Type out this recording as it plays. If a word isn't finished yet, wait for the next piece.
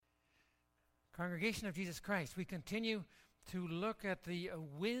Congregation of Jesus Christ, we continue to look at the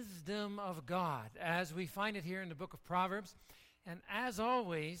wisdom of God as we find it here in the book of Proverbs. And as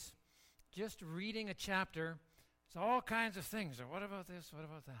always, just reading a chapter, it's all kinds of things. Or what about this? What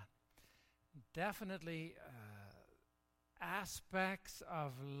about that? Definitely aspects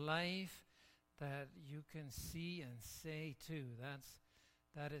of life that you can see and say too.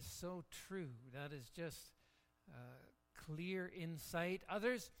 That is so true. That is just clear insight.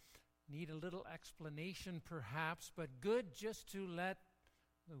 Others need a little explanation perhaps, but good just to let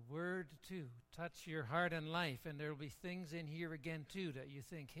the word too touch your heart and life. And there will be things in here again too that you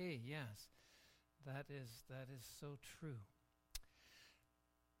think, hey, yes, that is so true.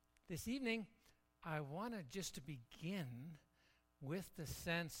 This evening, I want to just to begin with the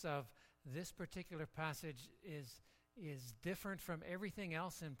sense of this particular passage is different from everything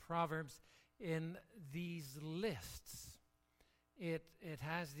else in Proverbs in these lists. It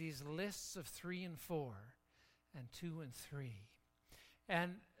has these lists of 3 and 4 and 2 and 3.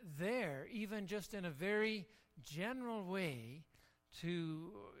 And there, even just in a very general way,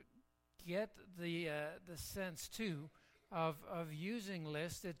 to get the sense too of using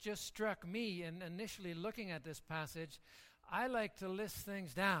lists, it just struck me in initially looking at this passage. I like to list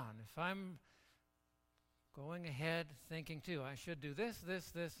things down. If I'm going ahead thinking too, I should do this, this,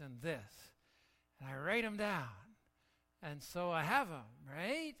 this, and this. And I write them down. And so I have them,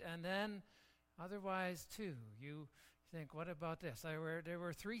 right? And then otherwise too, you think, what about this? There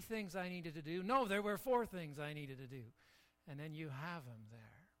were 3 things I needed to do. No, there were 4 things I needed to do. And then you have them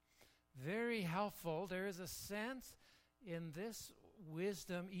there. Very helpful. There is a sense in this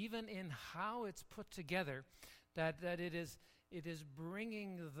wisdom, even in how it's put together, that it is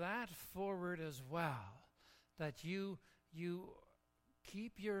bringing that forward as well. That you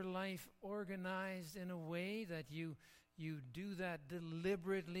keep your life organized in a way that you do that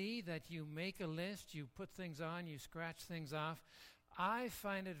deliberately, that you make a list, you put things on, you scratch things off. I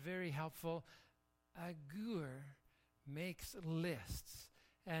find it very helpful. Agur makes lists,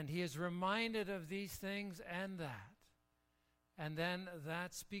 and he is reminded of these things and that. And then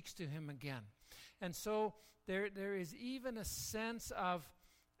that speaks to him again. And so there is even a sense of,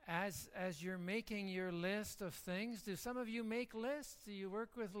 as you're making your list of things, do some of you make lists? Do you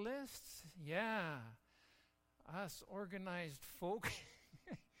work with lists? Yeah. Us organized folk,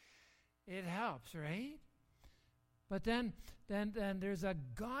 it helps, right? But then there's a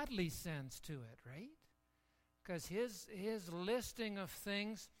godly sense to it, right? Because his listing of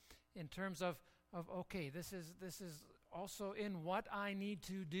things in terms of okay, this is also in what I need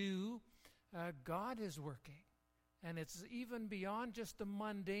to do. God is working, and it's even beyond just the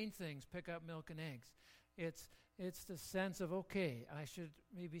mundane things. Pick up milk and eggs. It's the sense of okay, I should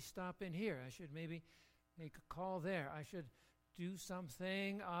maybe stop in here. I should maybe make a call there. I should do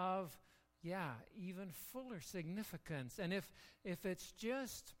something of, even fuller significance. And if it's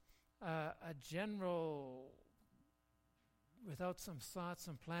just a general, without some thought,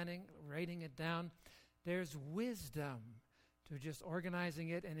 some planning, writing it down, there's wisdom to just organizing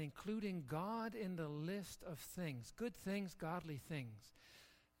it and including God in the list of things, good things, godly things.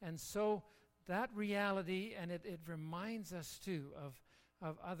 And so that reality, and it reminds us too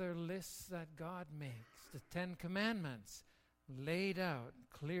of other lists that God makes. The 10 Commandments laid out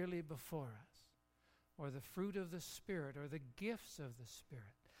clearly before us, or the fruit of the Spirit, or the gifts of the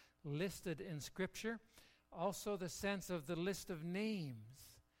Spirit listed in Scripture. Also the sense of the list of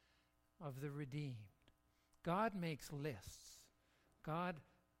names of the redeemed. God makes lists. God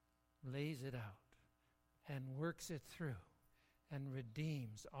lays it out and works it through and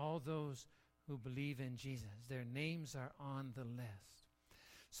redeems all those who believe in Jesus. Their names are on the list.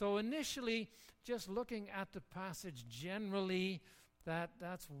 So initially, just looking at the passage generally,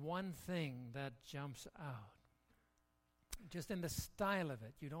 that's one thing that jumps out. Just in the style of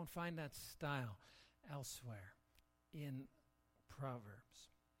it. You don't find that style elsewhere in Proverbs.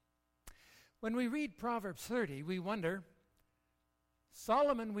 When we read Proverbs 30, we wonder,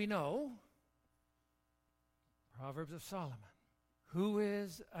 Solomon we know, Proverbs of Solomon. Who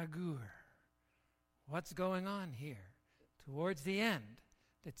is Agur? What's going on here? Towards the end,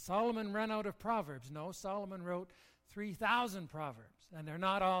 did Solomon run out of Proverbs? No, Solomon wrote 3,000 Proverbs, and they're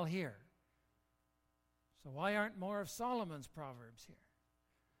not all here. So why aren't more of Solomon's Proverbs here?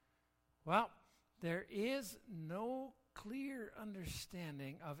 Well, there is no clear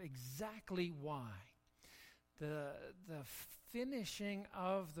understanding of exactly why. The finishing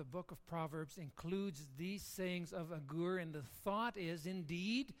of the book of Proverbs includes these sayings of Agur, and the thought is,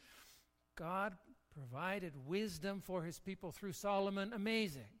 indeed, God provided wisdom for his people through Solomon.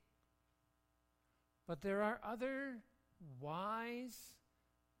 Amazing. But there are other wise,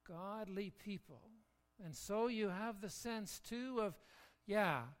 godly people. And so you have the sense too of,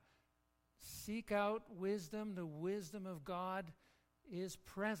 seek out wisdom. The wisdom of God is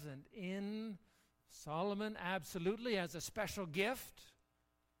present in Solomon, absolutely, as a special gift,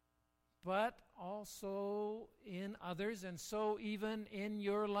 but also in others. And so even in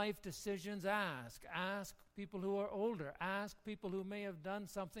your life decisions, ask people who are older, ask people who may have done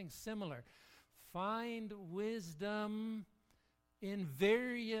something similar. Find wisdom in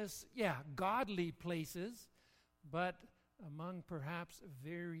various, godly places, but among perhaps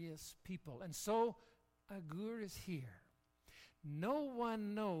various people. And so Agur is here. No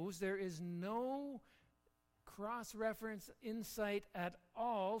one knows, there is no cross-reference insight at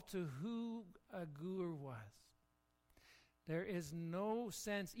all to who Agur was. There is no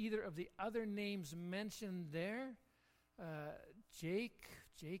sense either of the other names mentioned there,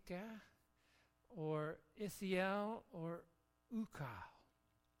 Jakeh, or Ithiel, or Ukal.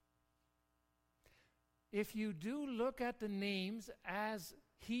 If you do look at the names as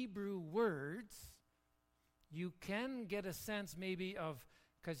Hebrew words, you can get a sense maybe of,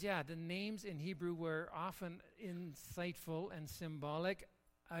 because the names in Hebrew were often insightful and symbolic.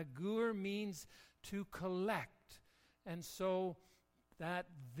 Agur means to collect. And so that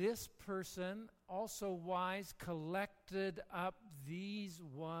this person, also wise, collected up these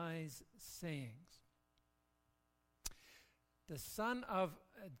wise sayings. The son of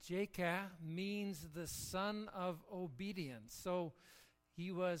Jakeh means the son of obedience. So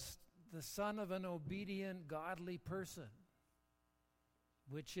he was the son of an obedient, godly person,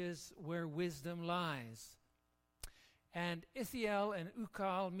 which is where wisdom lies. And Ithiel and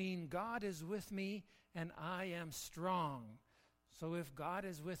Ukal mean God is with me and I am strong. So if God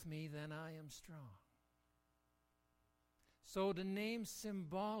is with me, then I am strong. So the name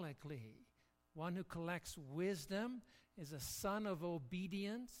symbolically, one who collects wisdom is a son of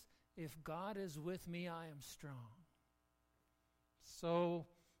obedience. If God is with me, I am strong. So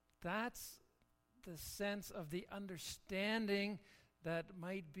that's the sense of the understanding that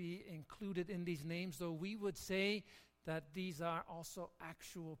might be included in these names, though we would say that these are also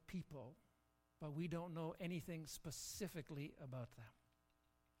actual people, but we don't know anything specifically about them.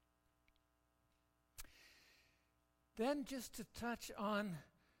 Then just to touch on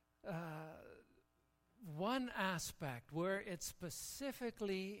one aspect where it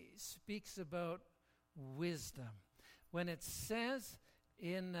specifically speaks about wisdom. When it says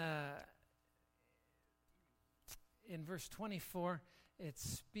in verse 24, it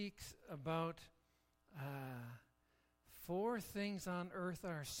speaks about 4 things on earth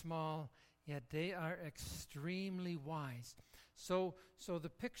are small, yet they are extremely wise. So the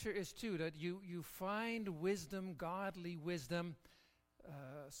picture is too that you find wisdom, godly wisdom,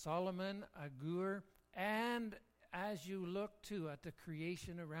 Solomon, Agur, and as you look too at the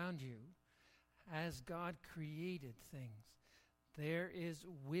creation around you, as God created things, there is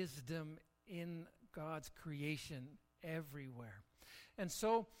wisdom in God's creation everywhere. And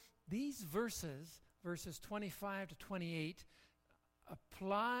so these verses 25 to 28,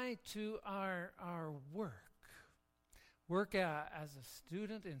 apply to our work. Work as a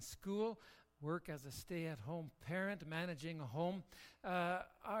student in school, work as a stay-at-home parent managing a home.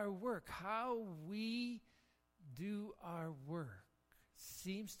 Our work, how we do our work,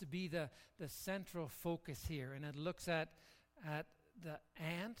 seems to be the central focus here. And it looks at the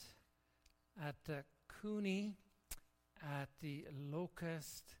ant, at the coonie, at the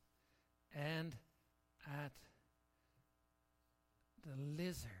locust, and at the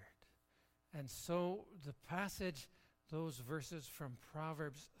lizard. And so the passage, those verses from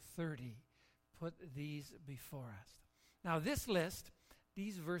Proverbs 30, put these before us. Now this list,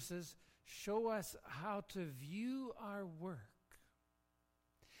 these verses, show us how to view our work.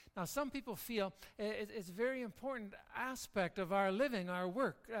 Now some people feel it's a very important aspect of our living, our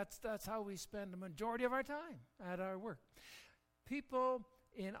work. That's how we spend the majority of our time, at our work. People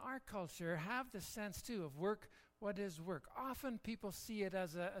in our culture have the sense too of work. What is work? Often people see it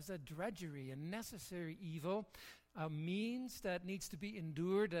as a drudgery, a necessary evil, a means that needs to be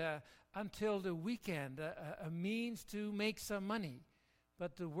endured until the weekend, a means to make some money.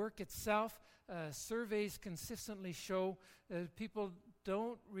 But the work itself, surveys consistently show people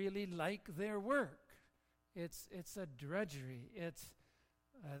don't really like their work. It's a drudgery. It's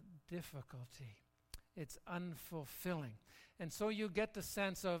a difficulty. It's unfulfilling. And so you get the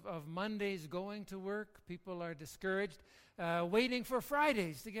sense of Mondays going to work. People are discouraged, waiting for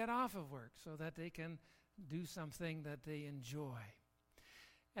Fridays to get off of work so that they can do something that they enjoy.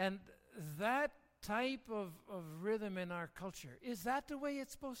 And that type of rhythm in our culture, is that the way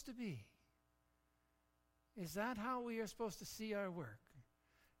it's supposed to be? Is that how we are supposed to see our work?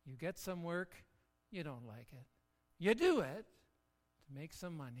 You get some work, you don't like it. You do it to make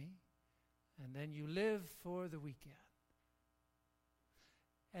some money, and then you live for the weekend.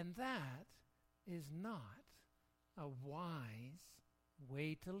 And that is not a wise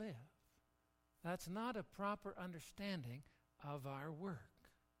way to live. That's not a proper understanding of our work.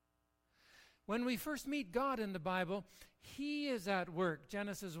 When we first meet God in the Bible, He is at work,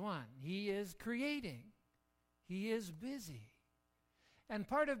 Genesis 1. He is creating. He is busy. And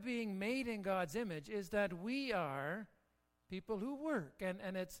part of being made in God's image is that we are people who work,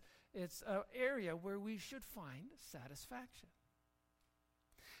 and it's an area where we should find satisfaction.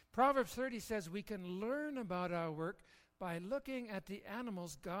 Proverbs 30 says we can learn about our work by looking at the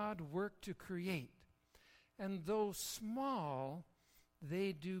animals God worked to create. And though small,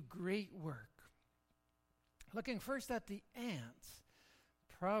 they do great work. Looking first at the ants,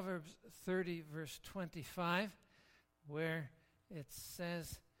 Proverbs 30 verse 25, where it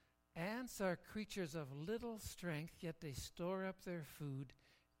says, "Ants are creatures of little strength, yet they store up their food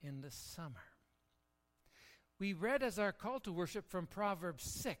in the summer." We read as our call to worship from Proverbs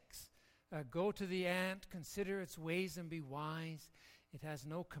 6, "Go to the ant, consider its ways and be wise. It has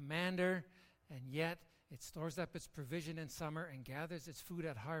no commander, and yet it stores up its provision in summer and gathers its food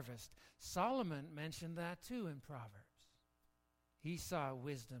at harvest." Solomon mentioned that too in Proverbs. He saw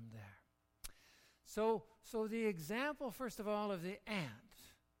wisdom there. So the example, first of all, of the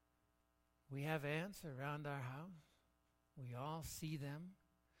ant. We have ants around our house. We all see them.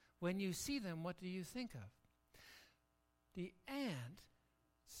 When you see them, what do you think of? The ant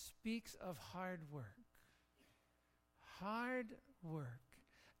speaks of hard work. Hard work,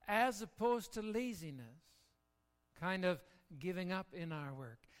 as opposed to laziness, kind of giving up in our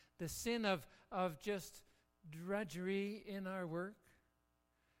work. The sin of just drudgery in our work.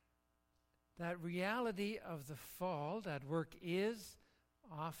 That reality of the fall, that work is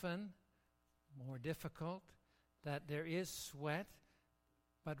often more difficult, that there is sweat,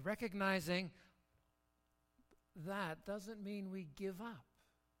 but recognizing that doesn't mean we give up,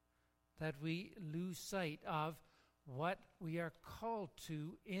 that we lose sight of what we are called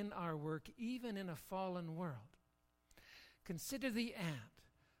to in our work, even in a fallen world. Consider the ant.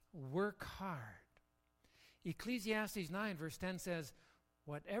 Work hard. Ecclesiastes 9 verse 10 says,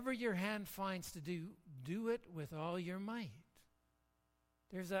 "Whatever your hand finds to do, do it with all your might."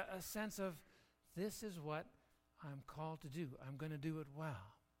 There's a sense of, this is what I'm called to do. I'm going to do it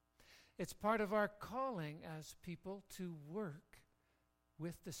well. It's part of our calling as people to work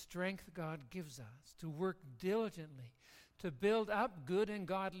with the strength God gives us, to work diligently, to build up good and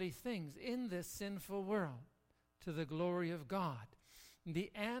godly things in this sinful world to the glory of God.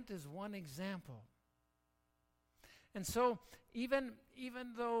 The ant is one example. And so even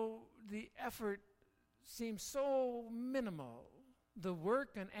though the effort seems so minimal, the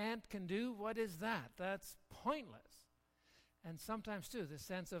work an ant can do, what is that? That's pointless. And sometimes too, the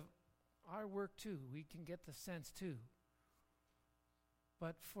sense of our work too, we can get the sense too.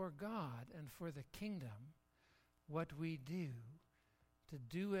 But for God and for the kingdom, what we do, to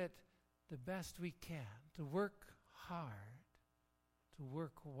do it the best we can, to work hard, to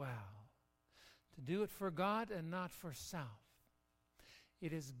work well, to do it for God and not for self.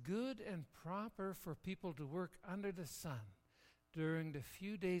 It is good and proper for people to work under the sun during the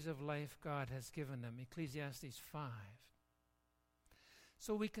few days of life God has given them. Ecclesiastes 5.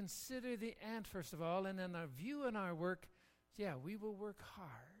 So we consider the ant, first of all, and in our view in our work, we will work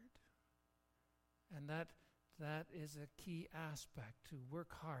hard. And that is a key aspect, to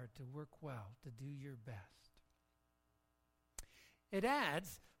work hard, to work well, to do your best. It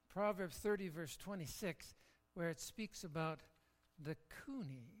adds, Proverbs 30 verse 26, where it speaks about the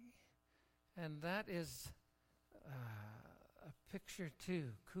coonie. And that is a picture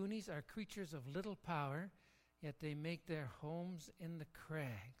too. Coonies are creatures of little power, yet they make their homes in the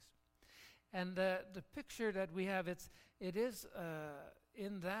crags. And the picture that we have, it is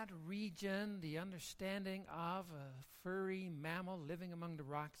in that region, the understanding of a furry mammal living among the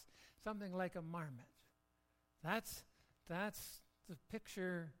rocks, something like a marmot. That's the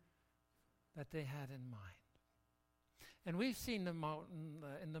picture that they had in mind. And we've seen the mountain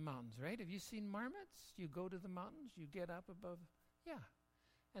in the mountains, right? Have you seen marmots? You go to the mountains, you get up above,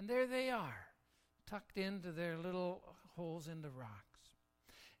 and there they are, tucked into their little holes in the rocks.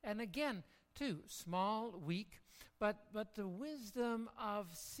 And again, too, small, weak, but the wisdom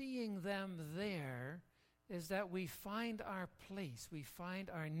of seeing them there is that we find our place, we find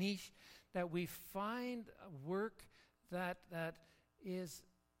our niche, that we find work that is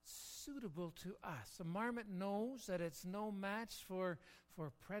suitable to us. A marmot knows that it's no match for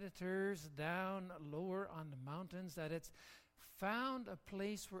predators down lower on the mountains, that it's found a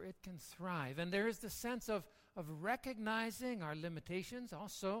place where it can thrive. And there is the sense of recognizing our limitations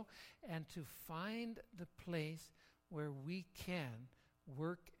also, and to find the place where we can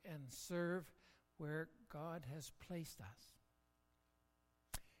work and serve where God has placed us.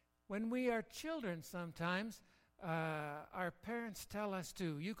 When we are children, sometimes our parents tell us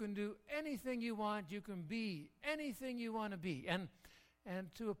to, you can do anything you want, you can be anything you want to be.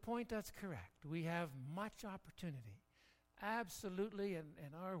 And to a point, that's correct. We have much opportunity. Absolutely,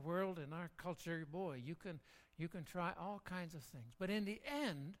 in our world, in our culture, boy, you can try all kinds of things. But in the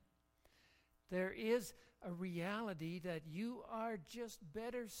end, there is a reality that you are just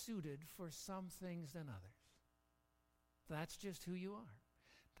better suited for some things than others. That's just who you are.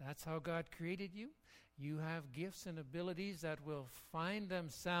 That's how God created you. You have gifts and abilities that will find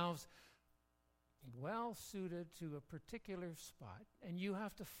themselves well suited to a particular spot, and you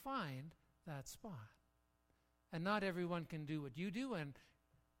have to find that spot. And not everyone can do what you do, and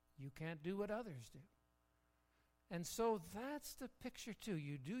you can't do what others do. And so that's the picture too.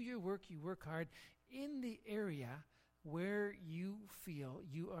 You do your work, you work hard in the area where you feel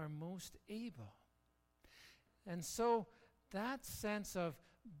you are most able. And so that sense of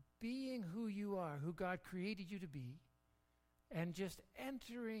being who you are, who God created you to be, and just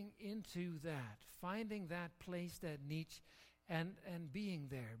entering into that, finding that place, that niche, and being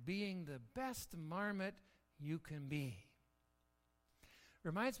there, being the best marmot you can be.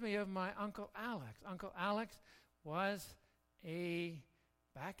 Reminds me of my Uncle Alex. Uncle Alex was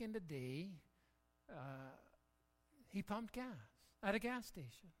back in the day, he pumped gas at a gas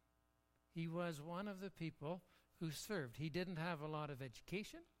station. He was one of the people who served. He didn't have a lot of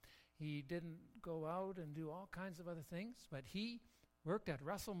education. He didn't go out and do all kinds of other things, but he worked at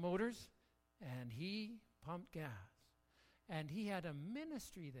Russell Motors, and he pumped gas. And he had a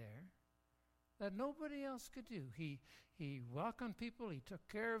ministry there that nobody else could do. He welcomed people, he took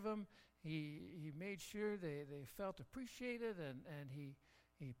care of them, he made sure they felt appreciated, and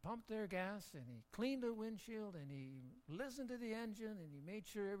he pumped their gas, and he cleaned the windshield, and he listened to the engine, and he made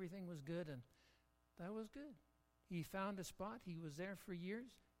sure everything was good, and that was good. He found a spot. He was there for years.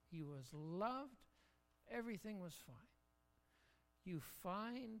 He was loved. Everything was fine. You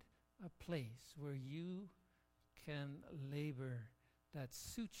find a place where you can labor that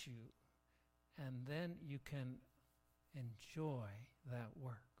suits you, and then you can enjoy that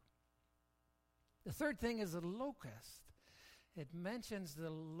work. The third thing is the locust. It mentions the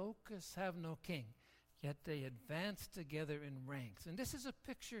locusts have no king, yet they advance together in ranks. And this is a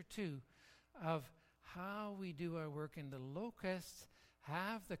picture, too, of how we do our work. And the locusts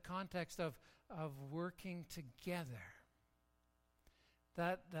have the context of working together.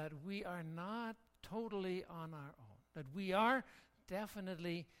 That we are not totally on our own. That we are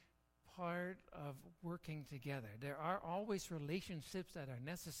definitely part of working together. There are always relationships that are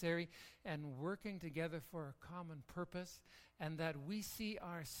necessary and working together for a common purpose, and that we see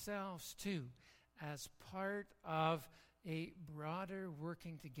ourselves too as part of a broader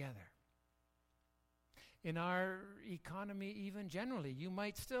working together. In our economy, even generally, you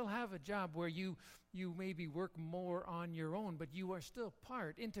might still have a job where you maybe work more on your own, but you are still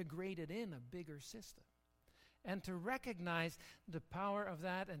integrated in a bigger system. And to recognize the power of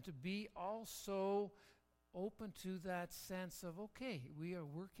that, and to be also open to that sense of, okay, we are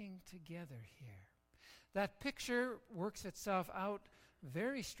working together here. That picture works itself out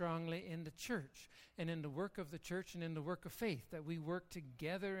very strongly in the church, and in the work of the church, and in the work of faith, that we work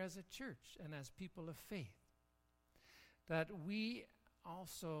together as a church and as people of faith. That we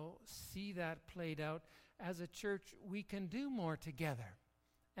also see that played out as a church. We can do more together.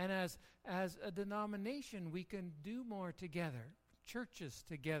 And as a denomination, we can do more together, churches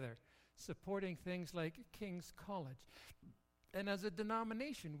together, supporting things like King's College. And as a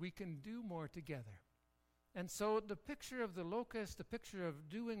denomination, we can do more together. And so the picture of the locust, the picture of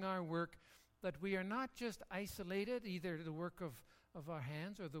doing our work, that we are not just isolated, either the work of our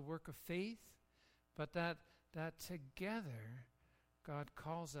hands or the work of faith, but that together God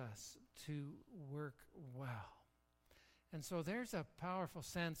calls us to work well. And so there's a powerful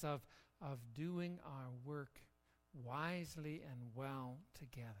sense of doing our work wisely and well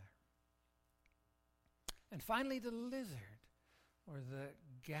together. And finally, the lizard, or the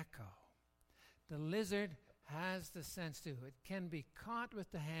gecko. The lizard has the sense too. It can be caught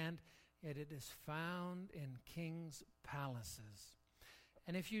with the hand, yet it is found in kings' palaces.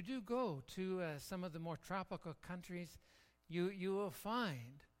 And if you do go to some of the more tropical countries, you will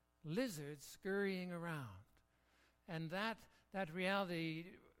find lizards scurrying around. And that reality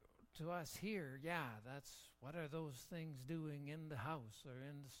to us here, that's what are those things doing in the house or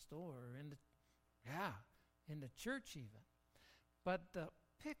in the store or in the church even. But the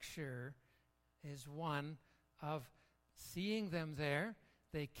picture is one of seeing them there.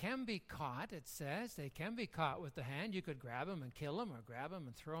 They can be caught, it says. They can be caught with the hand. You could grab them and kill them, or grab them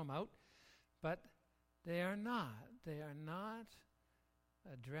and throw them out. But they are not. They are not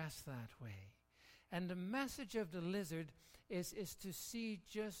addressed that way. And the message of the lizard is to see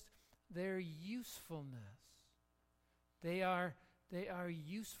just their usefulness. They are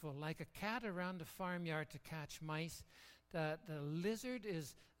useful, like a cat around the farmyard to catch mice. The lizard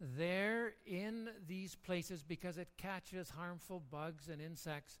is there in these places because it catches harmful bugs and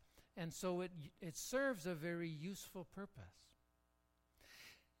insects, and so it serves a very useful purpose.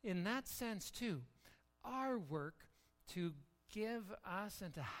 In that sense, too, our work to give us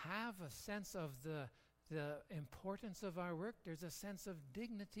and to have a sense of the importance of our work, there's a sense of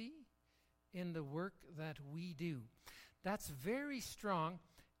dignity in the work that we do. That's very strong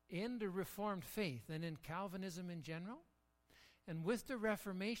in the Reformed faith and in Calvinism in general. And with the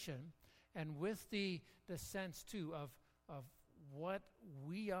Reformation and with the sense, too, of what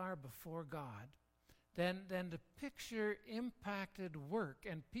we are before God, then the picture impacted work.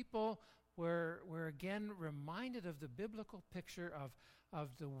 And people were again reminded of the biblical picture of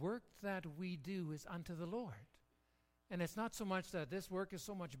the work that we do is unto the Lord. And it's not so much that this work is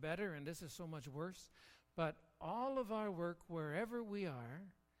so much better and this is so much worse, but all of our work, wherever we are,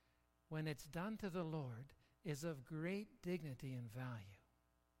 when it's done to the Lord, is of great dignity and value.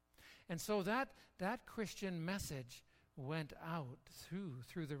 And so that Christian message went out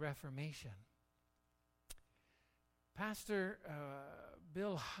through the Reformation. Pastor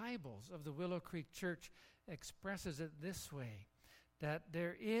Bill Hybels of the Willow Creek Church expresses it this way, that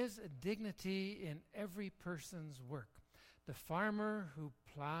there is a dignity in every person's work. The farmer who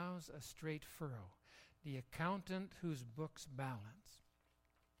plows a straight furrow, the accountant whose books balance,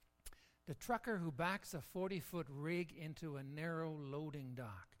 the trucker who backs a 40-foot rig into a narrow loading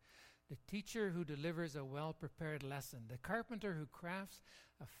dock, the teacher who delivers a well-prepared lesson, the carpenter who crafts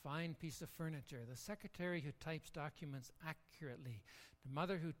a fine piece of furniture, the secretary who types documents accurately, the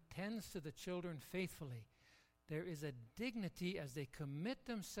mother who tends to the children faithfully. There is a dignity as they commit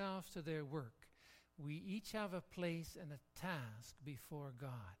themselves to their work. We each have a place and a task before God.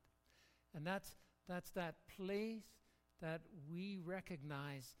 And that's that place that we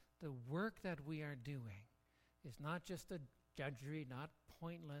recognize the work that we are doing is not just a drudgery, not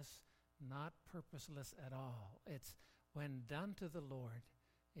pointless, not purposeless at all. It's when done to the Lord,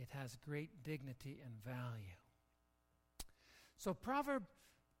 it has great dignity and value. So Proverb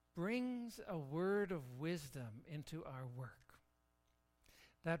brings a word of wisdom into our work.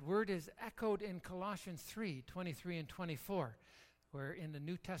 That word is echoed in Colossians 3:23 and 24, where in the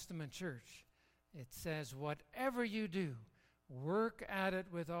New Testament church it says, whatever you do, work at it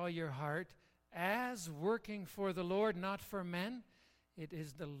with all your heart, as working for the Lord, not for men. It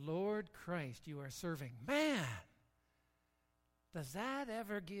is the Lord Christ you are serving. Man, does that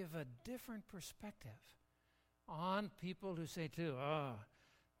ever give a different perspective on people who say, too,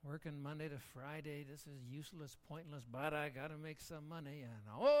 working Monday to Friday, this is useless, pointless, but I got to make some money,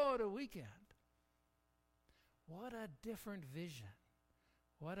 and the weekend. What a different vision.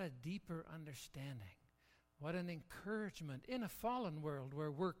 What a deeper understanding. What an encouragement in a fallen world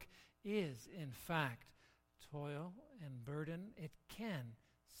where work is, in fact, toil and burden. It can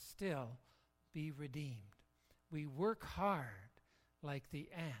still be redeemed. We work hard like the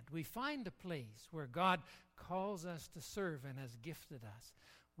ant. We find a place where God calls us to serve and has gifted us.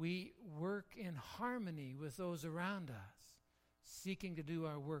 We work in harmony with those around us, seeking to do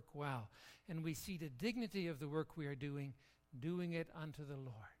our work well. And we see the dignity of the work we are doing it unto the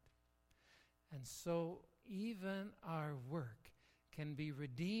Lord. And so even our work can be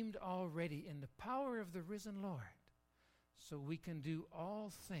redeemed already in the power of the risen Lord, so we can do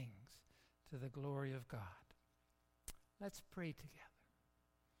all things to the glory of God. Let's pray together.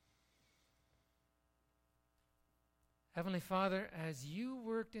 Heavenly Father, as you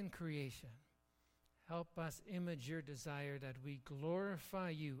worked in creation, help us image your desire that we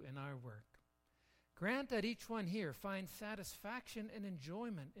glorify you in our work. Grant that each one here finds satisfaction and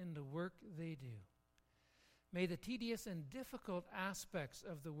enjoyment in the work they do. May the tedious and difficult aspects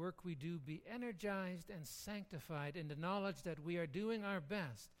of the work we do be energized and sanctified in the knowledge that we are doing our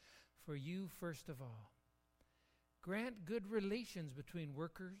best for you first of all. Grant good relations between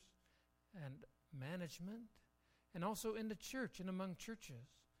workers and management, and also in the church and among churches,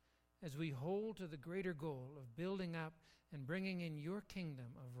 as we hold to the greater goal of building up and bringing in your kingdom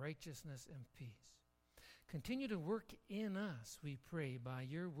of righteousness and peace. Continue to work in us, we pray, by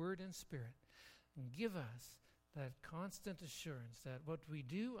your word and spirit, and give us that constant assurance that what we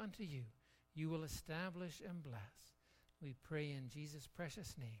do unto you, you will establish and bless. We pray in Jesus'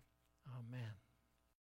 precious name. Amen.